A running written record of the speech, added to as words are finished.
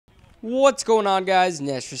What's going on, guys?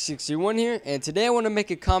 Nash61 here, and today I want to make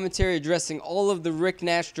a commentary addressing all of the Rick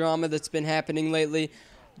Nash drama that's been happening lately.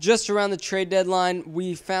 Just around the trade deadline,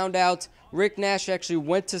 we found out Rick Nash actually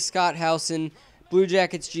went to Scott Howson, Blue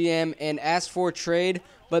Jackets GM, and asked for a trade,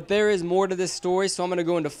 but there is more to this story, so I'm going to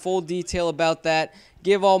go into full detail about that,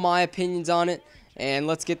 give all my opinions on it, and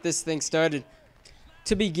let's get this thing started.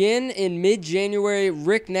 To begin, in mid-January,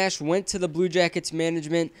 Rick Nash went to the Blue Jackets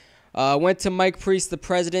management, went to Mike Priest, the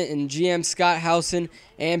president, and GM Scott Howson,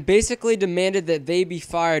 and basically demanded that they be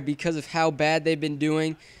fired because of how bad they've been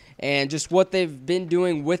doing and just what they've been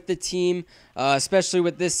doing with the team, especially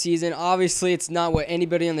with this season. Obviously, it's not what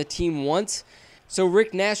anybody on the team wants. So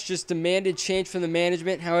Rick Nash just demanded change from the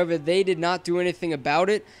management. However, they did not do anything about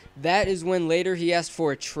it. That is when later he asked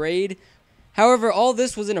for a trade. However, all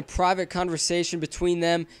this was in a private conversation between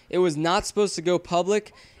them. It was not supposed to go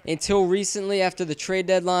public until recently after the trade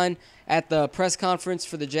deadline. At the press conference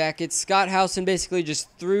for the Jackets, Scott Howson basically just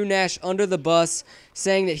threw Nash under the bus,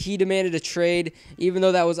 saying that he demanded a trade, even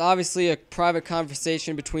though that was obviously a private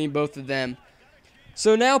conversation between both of them.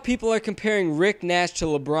 So now people are comparing Rick Nash to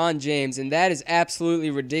LeBron James, and that is absolutely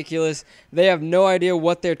ridiculous. They have no idea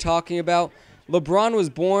what they're talking about. LeBron was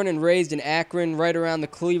born and raised in Akron, right around the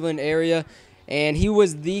Cleveland area, and he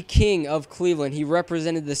was the king of Cleveland. He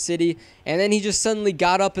represented the city, and then he just suddenly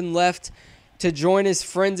got up and left to join his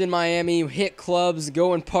friends in Miami, hit clubs,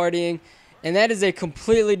 go and partying, and that is a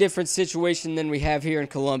completely different situation than we have here in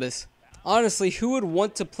Columbus. Honestly, who would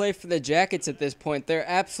want to play for the Jackets at this point? They're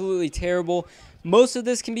absolutely terrible. Most of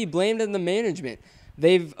this can be blamed on the management.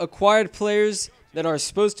 They've acquired players that are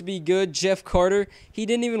supposed to be good. Jeff Carter, he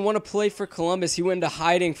didn't even want to play for Columbus. He went into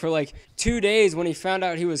hiding for like 2 days when he found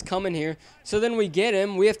out he was coming here. So then we get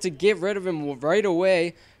him. We have to get rid of him right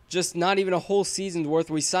away. Just not even a whole season's worth.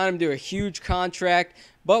 We signed him to a huge contract,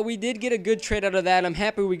 but we did get a good trade out of that. I'm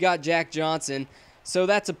happy we got Jack Johnson. So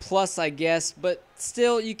that's a plus, I guess. But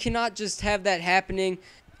still, you cannot just have that happening.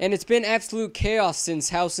 And it's been absolute chaos since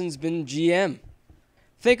Howson's been GM.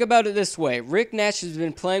 Think about it this way. Rick Nash has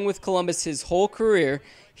been playing with Columbus his whole career.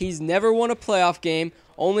 He's never won a playoff game,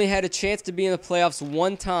 only had a chance to be in the playoffs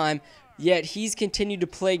one time, yet he's continued to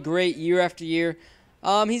play great year after year.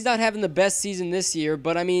 He's not having the best season this year,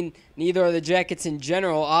 but I mean, neither are the Jackets in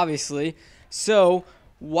general, obviously. So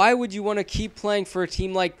why would you want to keep playing for a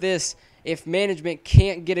team like this if management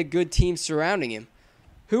can't get a good team surrounding him?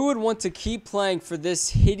 Who would want to keep playing for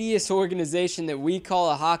this hideous organization that we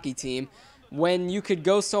call a hockey team when you could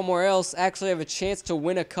go somewhere else, actually have a chance to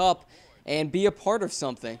win a cup, and be a part of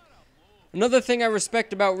something? Another thing I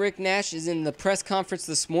respect about Rick Nash is in the press conference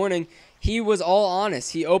this morning, he was all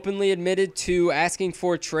honest. He openly admitted to asking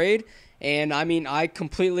for a trade, and I mean, I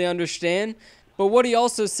completely understand. But what he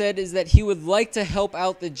also said is that he would like to help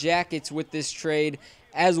out the Jackets with this trade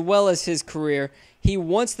as well as his career. He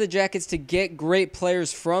wants the Jackets to get great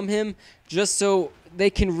players from him just so they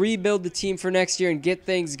can rebuild the team for next year and get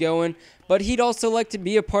things going. But he'd also like to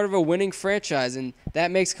be a part of a winning franchise, and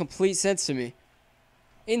that makes complete sense to me.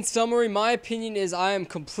 In summary, my opinion is I am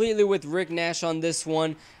completely with Rick Nash on this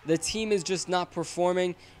one. The team is just not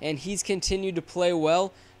performing, and he's continued to play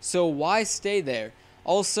well, so why stay there?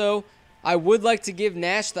 Also, I would like to give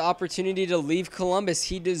Nash the opportunity to leave Columbus.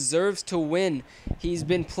 He deserves to win. He's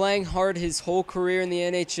been playing hard his whole career in the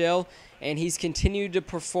NHL, and he's continued to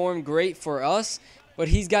perform great for us, but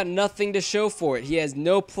he's got nothing to show for it. He has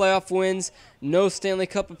no playoff wins, no Stanley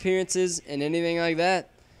Cup appearances, and anything like that.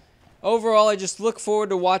 Overall, I just look forward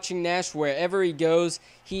to watching Nash wherever he goes.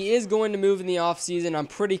 He is going to move in the offseason. I'm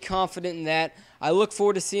pretty confident in that. I look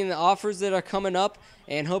forward to seeing the offers that are coming up,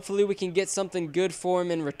 and hopefully we can get something good for him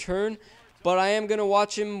in return. But I am going to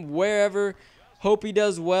watch him wherever, hope he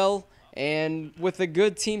does well, and with a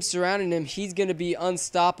good team surrounding him, he's going to be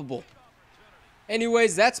unstoppable.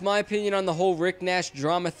 Anyways, that's my opinion on the whole Rick Nash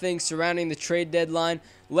drama thing surrounding the trade deadline.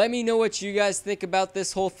 Let me know what you guys think about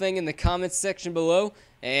this whole thing in the comments section below,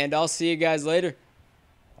 and I'll see you guys later.